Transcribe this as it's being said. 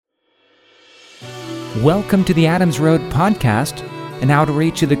Welcome to the Adams Road Podcast, an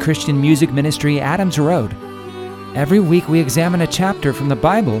outreach of the Christian music ministry Adams Road. Every week we examine a chapter from the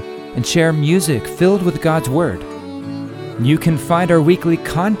Bible and share music filled with God's Word. You can find our weekly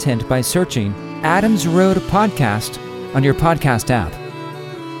content by searching Adams Road Podcast on your podcast app.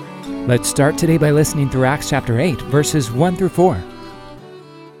 Let's start today by listening through Acts chapter 8, verses 1 through 4.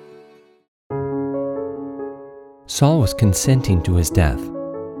 Saul was consenting to his death.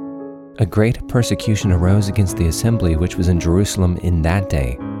 A great persecution arose against the assembly which was in Jerusalem in that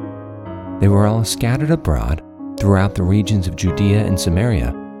day. They were all scattered abroad throughout the regions of Judea and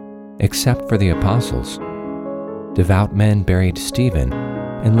Samaria, except for the apostles. Devout men buried Stephen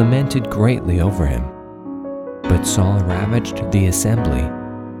and lamented greatly over him. But Saul ravaged the assembly,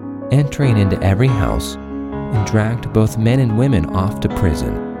 entering into every house, and dragged both men and women off to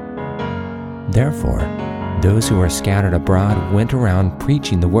prison. Therefore, those who were scattered abroad went around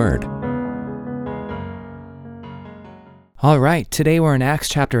preaching the word. All right, today we're in Acts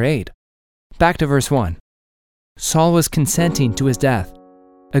chapter 8. Back to verse 1. Saul was consenting to his death.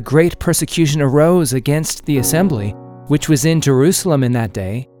 A great persecution arose against the assembly, which was in Jerusalem in that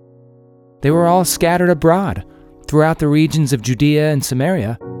day. They were all scattered abroad throughout the regions of Judea and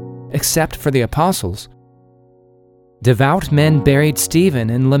Samaria, except for the apostles. Devout men buried Stephen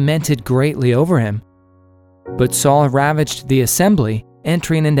and lamented greatly over him. But Saul ravaged the assembly,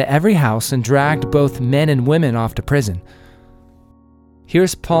 entering into every house and dragged both men and women off to prison.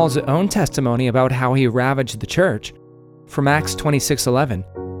 Here's Paul's own testimony about how he ravaged the church from Acts 26:11.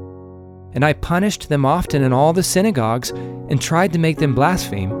 And I punished them often in all the synagogues and tried to make them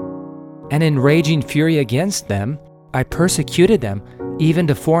blaspheme. And in raging fury against them, I persecuted them, even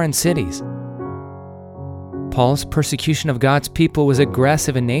to foreign cities. Paul's persecution of God's people was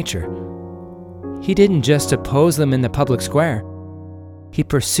aggressive in nature. He didn't just oppose them in the public square. He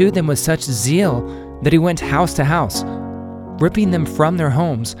pursued them with such zeal that he went house to house, ripping them from their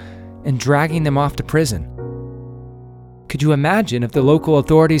homes and dragging them off to prison. Could you imagine if the local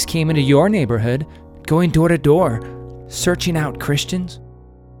authorities came into your neighborhood, going door to door, searching out Christians?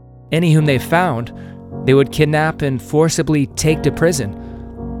 Any whom they found, they would kidnap and forcibly take to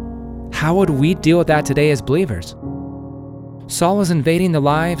prison. How would we deal with that today as believers? Saul was invading the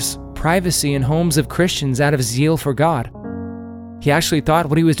lives, privacy, and homes of Christians out of zeal for God. He actually thought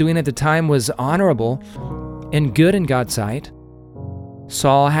what he was doing at the time was honorable and good in God's sight.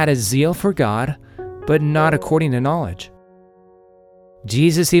 Saul had a zeal for God, but not according to knowledge.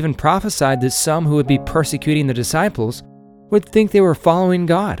 Jesus even prophesied that some who would be persecuting the disciples would think they were following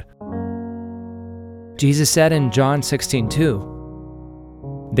God. Jesus said in John 16:2,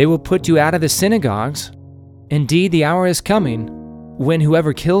 "They will put you out of the synagogues. Indeed, the hour is coming when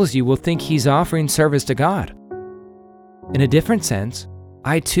whoever kills you will think he's offering service to God." In a different sense,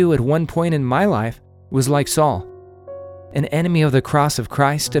 I too at one point in my life was like Saul, an enemy of the cross of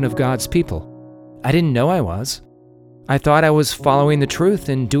Christ and of God's people. I didn't know I was. I thought I was following the truth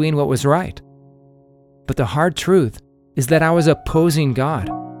and doing what was right. But the hard truth is that I was opposing God,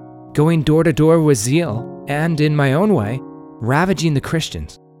 going door to door with zeal, and in my own way, ravaging the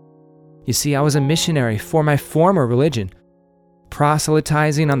Christians. You see, I was a missionary for my former religion,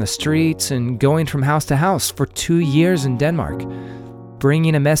 proselytizing on the streets and going from house to house for 2 years in Denmark,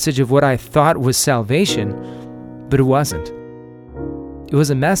 bringing a message of what I thought was salvation, but it wasn't. It was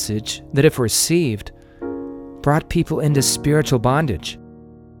a message that, if received, brought people into spiritual bondage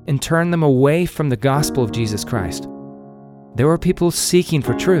and turned them away from the gospel of Jesus Christ. There were people seeking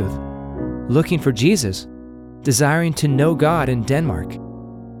for truth, looking for Jesus, desiring to know God in Denmark.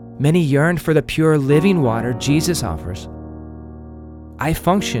 Many yearned for the pure living water Jesus offers. I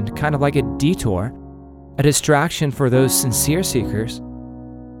functioned kind of like a detour, a distraction for those sincere seekers.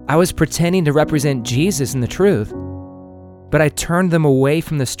 I was pretending to represent Jesus and the truth, but I turned them away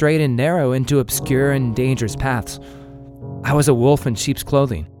from the straight and narrow into obscure and dangerous paths. I was a wolf in sheep's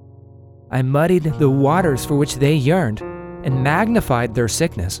clothing. I muddied the waters for which they yearned and magnified their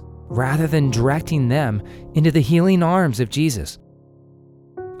sickness rather than directing them into the healing arms of Jesus.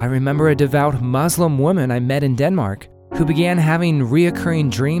 I remember a devout Muslim woman I met in Denmark who began having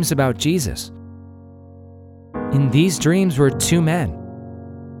reoccurring dreams about Jesus. In these dreams were 2 men.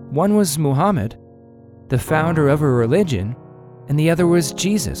 One was Muhammad, the founder of her religion, and the other was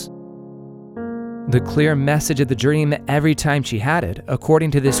Jesus. The clear message of the dream every time she had it,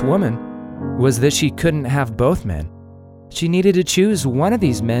 according to this woman, was that she couldn't have both men. She needed to choose one of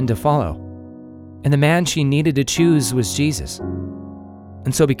these men to follow, and the man she needed to choose was Jesus.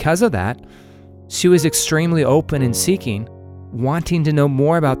 And so because of that, she was extremely open and seeking, wanting to know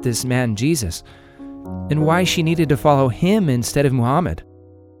more about this man Jesus, and why she needed to follow him instead of Muhammad.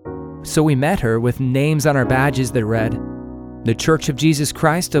 So we met her with names on our badges that read, "The Church of Jesus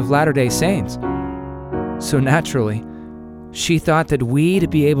Christ of Latter-day Saints." So naturally, she thought that we'd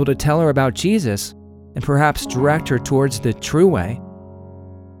be able to tell her about Jesus and perhaps direct her towards the true way.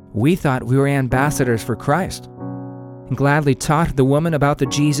 We thought we were ambassadors for Christ and gladly taught the woman about the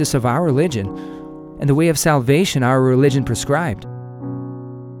Jesus of our religion and the way of salvation our religion prescribed.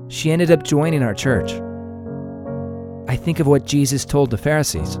 She ended up joining our church. I think of what Jesus told the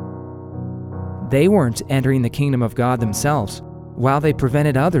Pharisees. They weren't entering the kingdom of God themselves, while they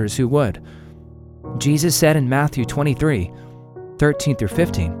prevented others who would. Jesus said in Matthew 23, 13 through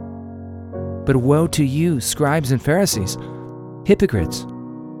 15, "But woe to you, scribes and Pharisees, hypocrites,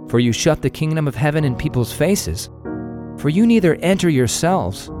 for you shut the kingdom of heaven in people's faces. For you neither enter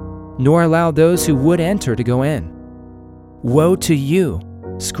yourselves, nor allow those who would enter to go in. Woe to you,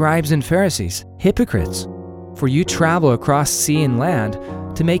 scribes and Pharisees, hypocrites, for you travel across sea and land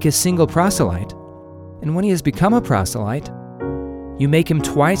to make a single proselyte, and when he has become a proselyte, you make him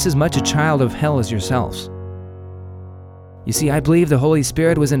twice as much a child of hell as yourselves." You see, I believe the Holy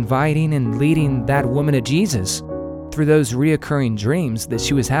Spirit was inviting and leading that woman to Jesus through those reoccurring dreams that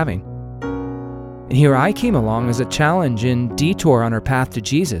she was having. And here I came along as a challenge and detour on her path to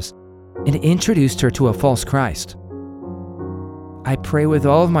Jesus and introduced her to a false Christ. I pray with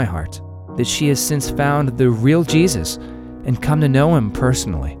all of my heart that she has since found the real Jesus and come to know him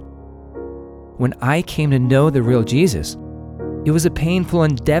personally. When I came to know the real Jesus, it was a painful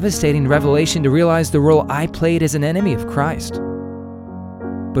and devastating revelation to realize the role I played as an enemy of Christ.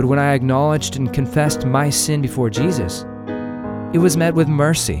 But when I acknowledged and confessed my sin before Jesus, it was met with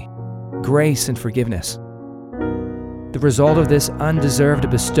mercy, grace, and forgiveness. The result of this undeserved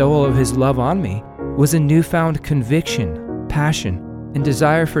bestowal of his love on me was a newfound conviction, passion, and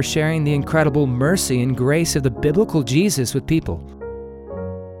desire for sharing the incredible mercy and grace of the biblical Jesus with people.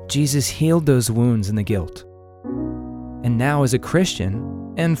 Jesus healed those wounds and the guilt. And now, as a Christian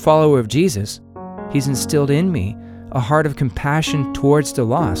and follower of Jesus, he's instilled in me a heart of compassion towards the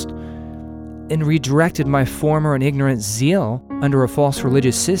lost and redirected my former and ignorant zeal under a false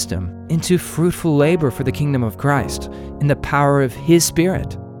religious system into fruitful labor for the kingdom of Christ in the power of his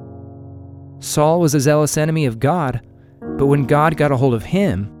Spirit. Saul was a zealous enemy of God, but when God got a hold of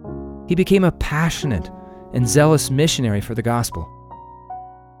him, he became a passionate and zealous missionary for the gospel.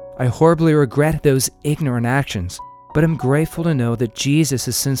 I horribly regret those ignorant actions, but I'm grateful to know that Jesus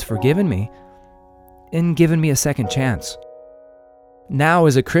has since forgiven me and given me a second chance. Now,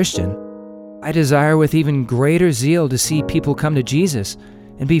 as a Christian, I desire with even greater zeal to see people come to Jesus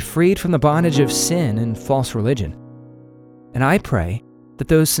and be freed from the bondage of sin and false religion. And I pray that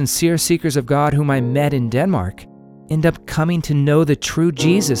those sincere seekers of God whom I met in Denmark end up coming to know the true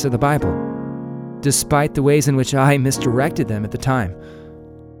Jesus of the Bible, despite the ways in which I misdirected them at the time.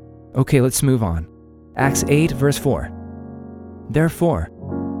 Okay, let's move on. Acts 8, verse 4. Therefore,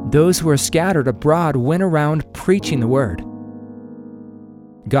 those who are scattered abroad went around preaching the word.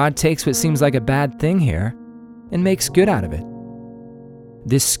 God takes what seems like a bad thing here and makes good out of it.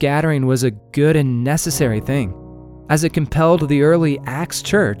 This scattering was a good and necessary thing, as it compelled the early Acts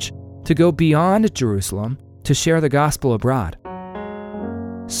church to go beyond Jerusalem to share the gospel abroad.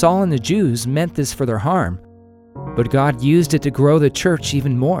 Saul and the Jews meant this for their harm, but God used it to grow the church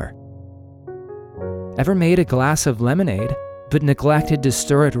even more. Ever made a glass of lemonade, but neglected to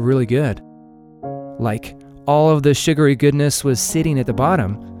stir it really good? Like all of the sugary goodness was sitting at the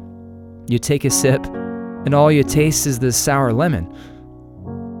bottom. You take a sip, and all you taste is the sour lemon.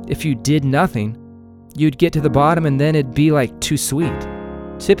 If you did nothing, you'd get to the bottom and then it'd be like too sweet.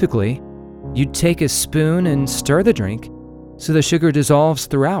 Typically, you'd take a spoon and stir the drink so the sugar dissolves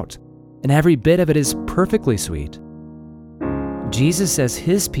throughout, and every bit of it is perfectly sweet. Jesus says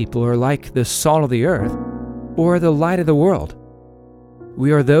his people are like the salt of the earth or the light of the world.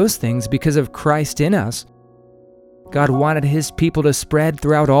 We are those things because of Christ in us. God wanted his people to spread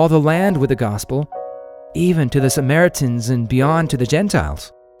throughout all the land with the gospel, even to the Samaritans and beyond to the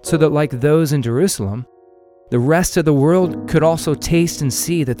Gentiles, so that like those in Jerusalem, the rest of the world could also taste and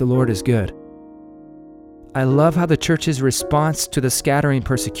see that the Lord is good. I love how the church's response to the scattering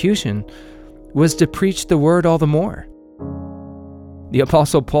persecution was to preach the word all the more. The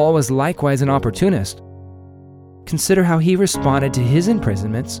Apostle Paul was likewise an opportunist. Consider how he responded to his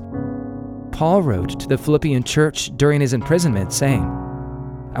imprisonments. Paul wrote to the Philippian church during his imprisonment, saying,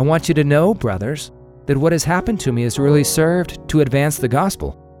 "I want you to know, brothers, that what has happened to me has really served to advance the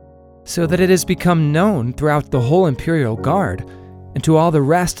gospel, so that it has become known throughout the whole imperial guard and to all the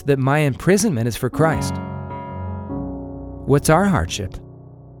rest that my imprisonment is for Christ." What's our hardship?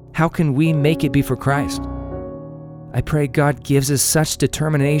 How can we make it be for Christ? I pray God gives us such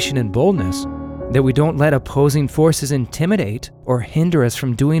determination and boldness that we don't let opposing forces intimidate or hinder us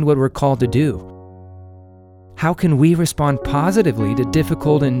from doing what we're called to do. How can we respond positively to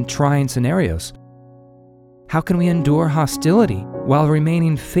difficult and trying scenarios? How can we endure hostility while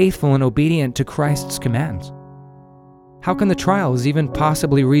remaining faithful and obedient to Christ's commands? How can the trials even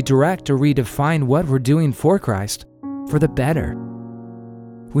possibly redirect or redefine what we're doing for Christ for the better?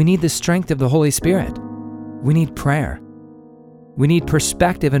 We need the strength of the Holy Spirit. We need prayer. We need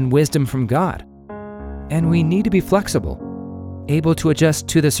perspective and wisdom from God. And we need to be flexible, able to adjust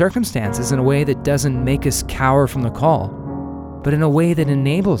to the circumstances in a way that doesn't make us cower from the call, but in a way that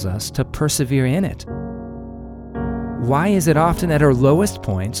enables us to persevere in it. Why is it often at our lowest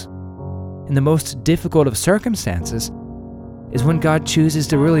points, in the most difficult of circumstances, is when God chooses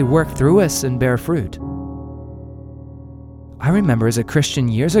to really work through us and bear fruit? I remember as a Christian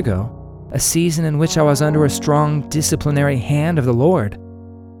years ago, a season in which I was under a strong disciplinary hand of the Lord,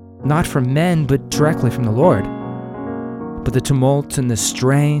 not from men, but directly from the Lord. But the tumult and the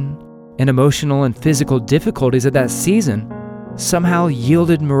strain and emotional and physical difficulties of that season somehow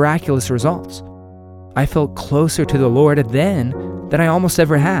yielded miraculous results. I felt closer to the Lord then than I almost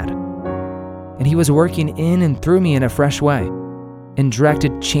ever had. And He was working in and through me in a fresh way and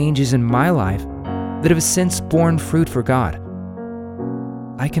directed changes in my life that have since borne fruit for God.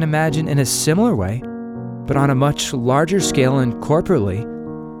 I can imagine in a similar way, but on a much larger scale and corporately,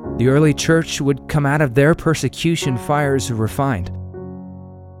 the early church would come out of their persecution fires refined.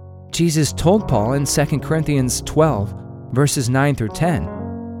 Jesus told Paul in 2 Corinthians 12, verses 9 through 10,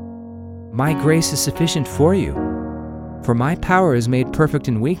 "My grace is sufficient for you, for my power is made perfect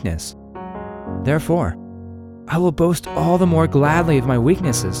in weakness. Therefore, I will boast all the more gladly of my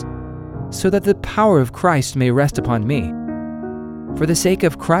weaknesses, so that the power of Christ may rest upon me. For the sake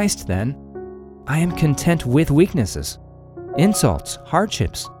of Christ, then, I am content with weaknesses, insults,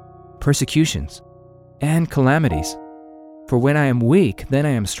 hardships, persecutions, and calamities. For when I am weak, then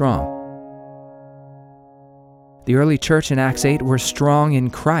I am strong." The early church in Acts 8 were strong in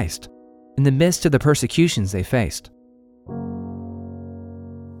Christ in the midst of the persecutions they faced.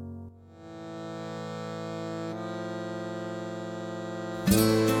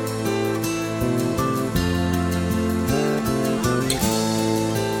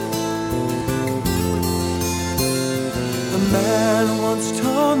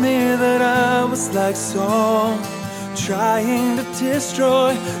 Told me that I was like Saul, trying to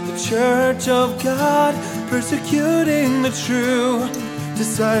destroy the church of God, persecuting the true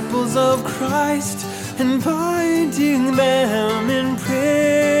disciples of Christ and binding them in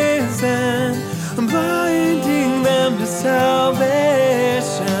prison, binding them to salvation.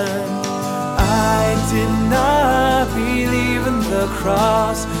 I did not believe in the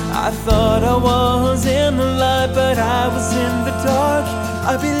cross. I thought I was in the light, but I was in the dark.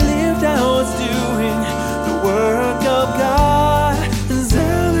 I believed I was doing the work of God,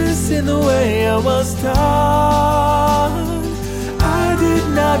 zealous in the way I was taught. I did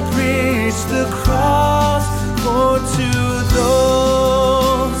not preach the cross, for to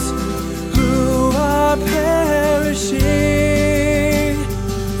those who are perishing,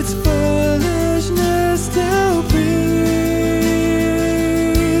 it's foolishness to preach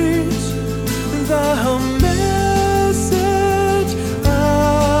the message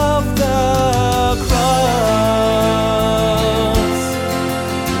of the cross.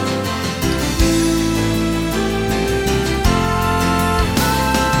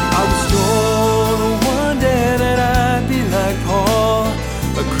 I was told one day that I'd be like Paul,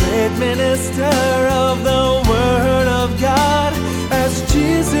 a great minister of the Word of God, as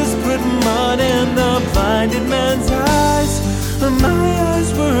Jesus put mud in the blinded man's eyes. My eyes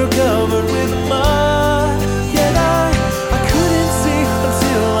were covered with mud, yet I couldn't see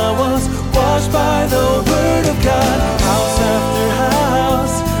until I was washed by the Word of God. House after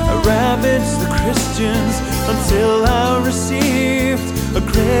house, I ravaged the Christians until I received a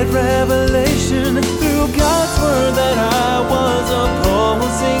great revelation through God's Word that I was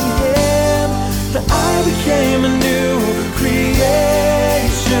opposing Him. That I became a new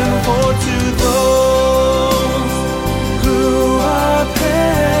creation, for to those who are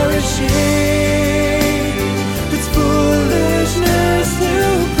perishing, it's foolishness to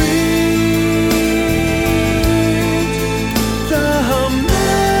preach the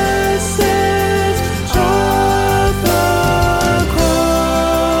message of the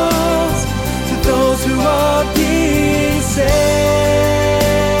cross.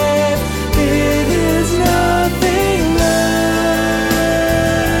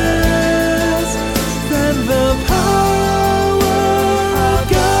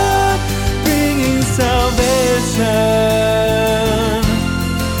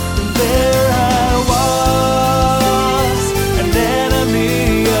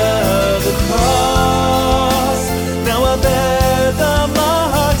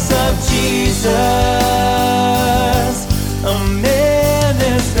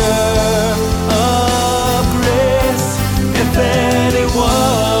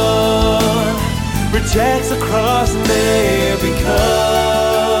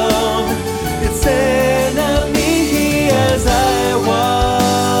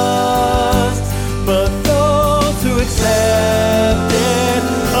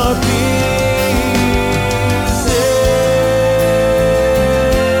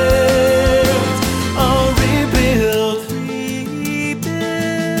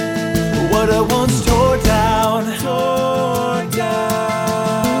 I once tore down,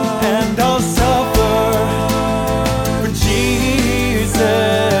 and I'll suffer for Jesus'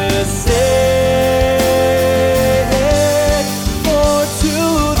 sake. For to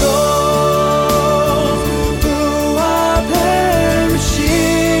those who are perishing,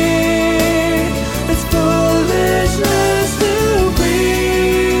 it's foolishness to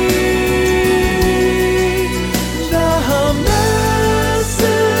preach the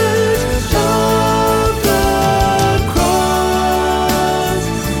message of the cross.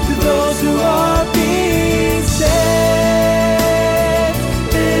 To those who are being saved,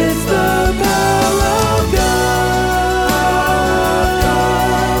 it's the power of God.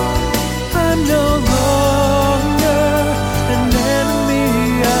 I'm no longer an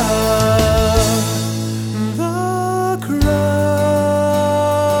enemy of the cross.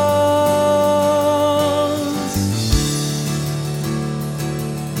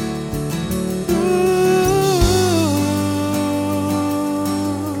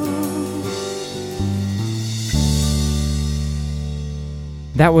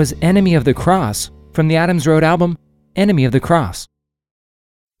 That was Enemy of the Cross from the Adams Road album, Enemy of the Cross.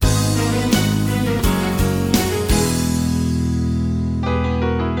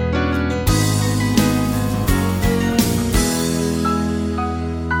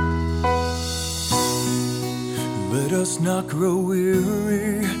 Let us not grow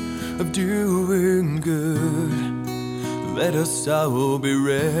weary of doing good. Let us all be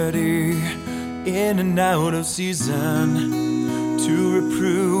ready in and out of season to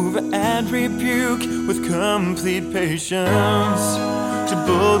reprove and rebuke with complete patience, to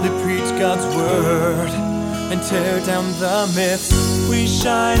boldly preach God's word and tear down the myths. We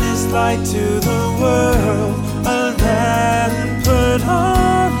shine His light to the world, a lamp put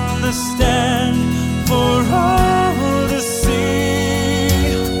on the stand for all to see.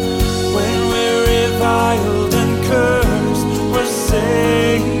 When we're reviled and cursed, we're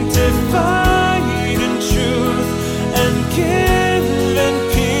sanctified in truth and given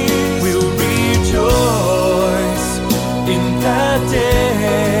peace. We'll rejoice in that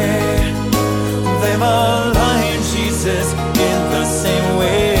day. They malign Jesus in the same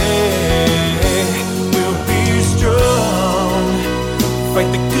way. We'll be strong, fight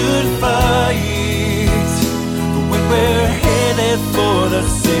the good fight, but when we're headed for the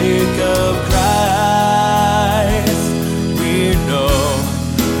sake of Christ, we know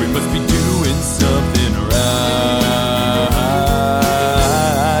we must be doing something right,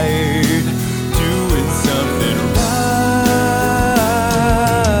 doing something right.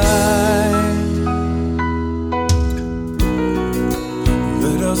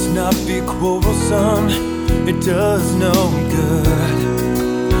 Let us not be quarrelsome, it does no good.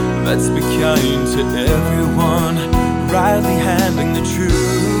 Let's be kind to everyone, rightly handling the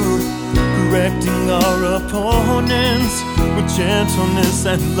truth, correcting our opponents with gentleness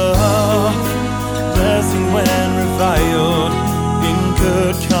and love, blessing when reviled in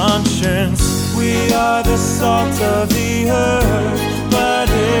good conscience. We are the salt of the earth, but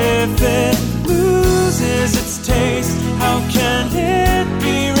if it loses its taste, how can it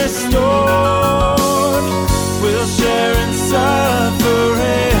be restored? We'll share in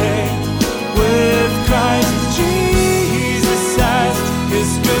suffering with Christ Jesus as His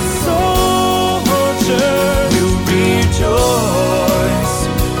good soldier. We'll rejoice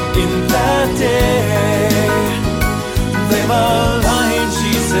in that day. They malign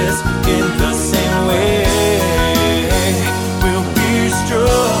Jesus in the same way. We'll be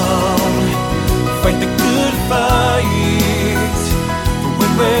strong, fight the good fight, but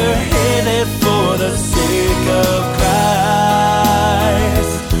when we're headed for the sake of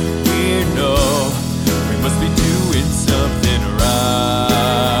Christ, we know we must be doing something right.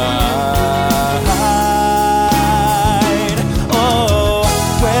 Oh,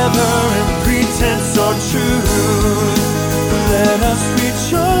 whether in pretense or truth, let us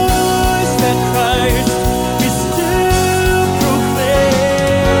rejoice that Christ is still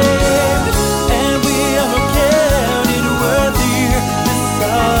proclaimed, and we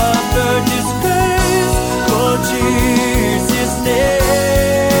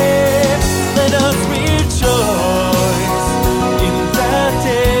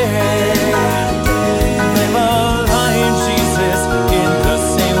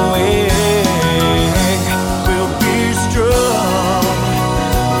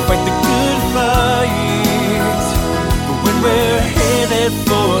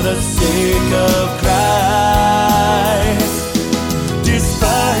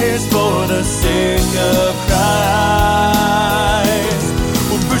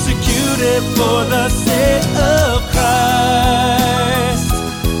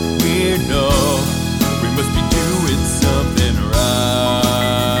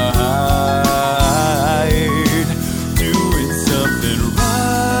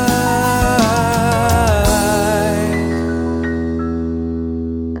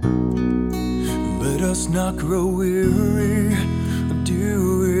us not grow weary of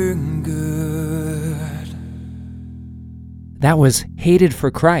doing good. That was Hated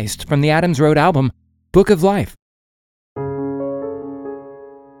for Christ from the Adams Road album, Book of Life.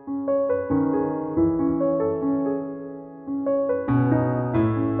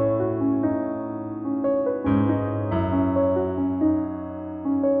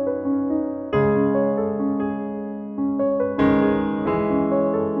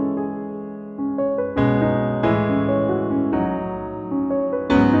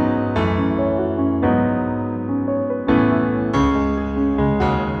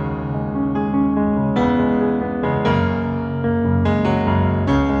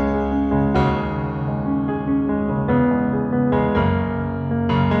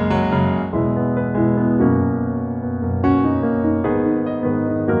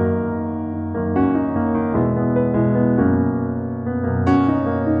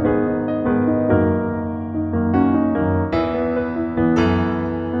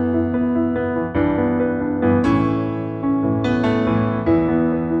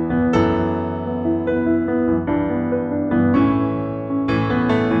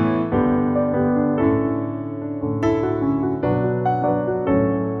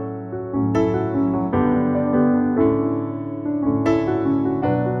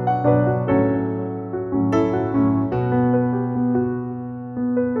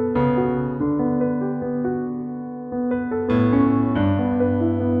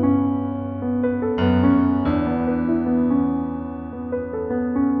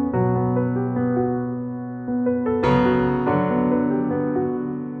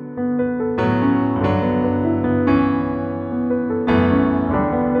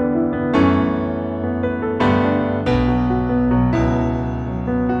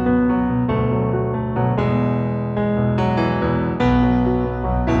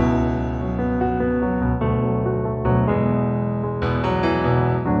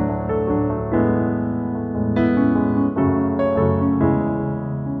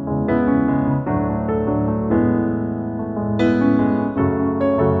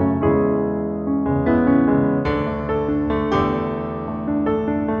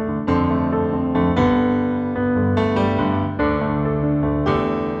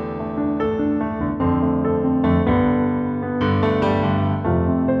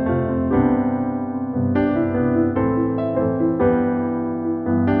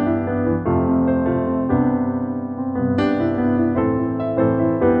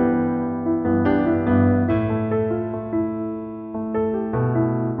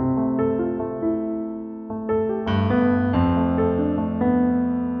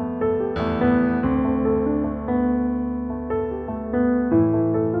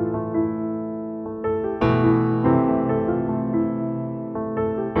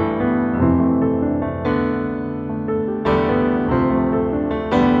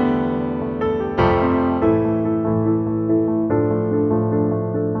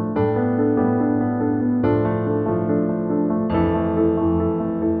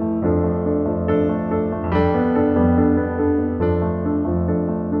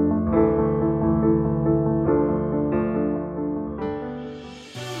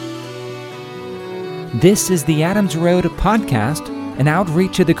 This is the Adams Road podcast, an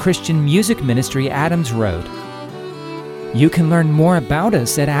outreach of the Christian music ministry Adams Road. You can learn more about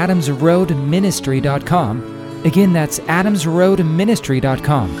us at adamsroadministry.com. Again, that's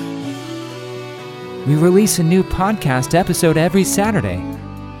adamsroadministry.com. We release a new podcast episode every Saturday.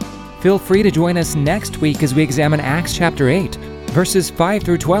 Feel free to join us next week as we examine Acts chapter 8, verses 5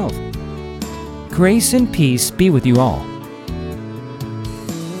 through 12. Grace and peace be with you all.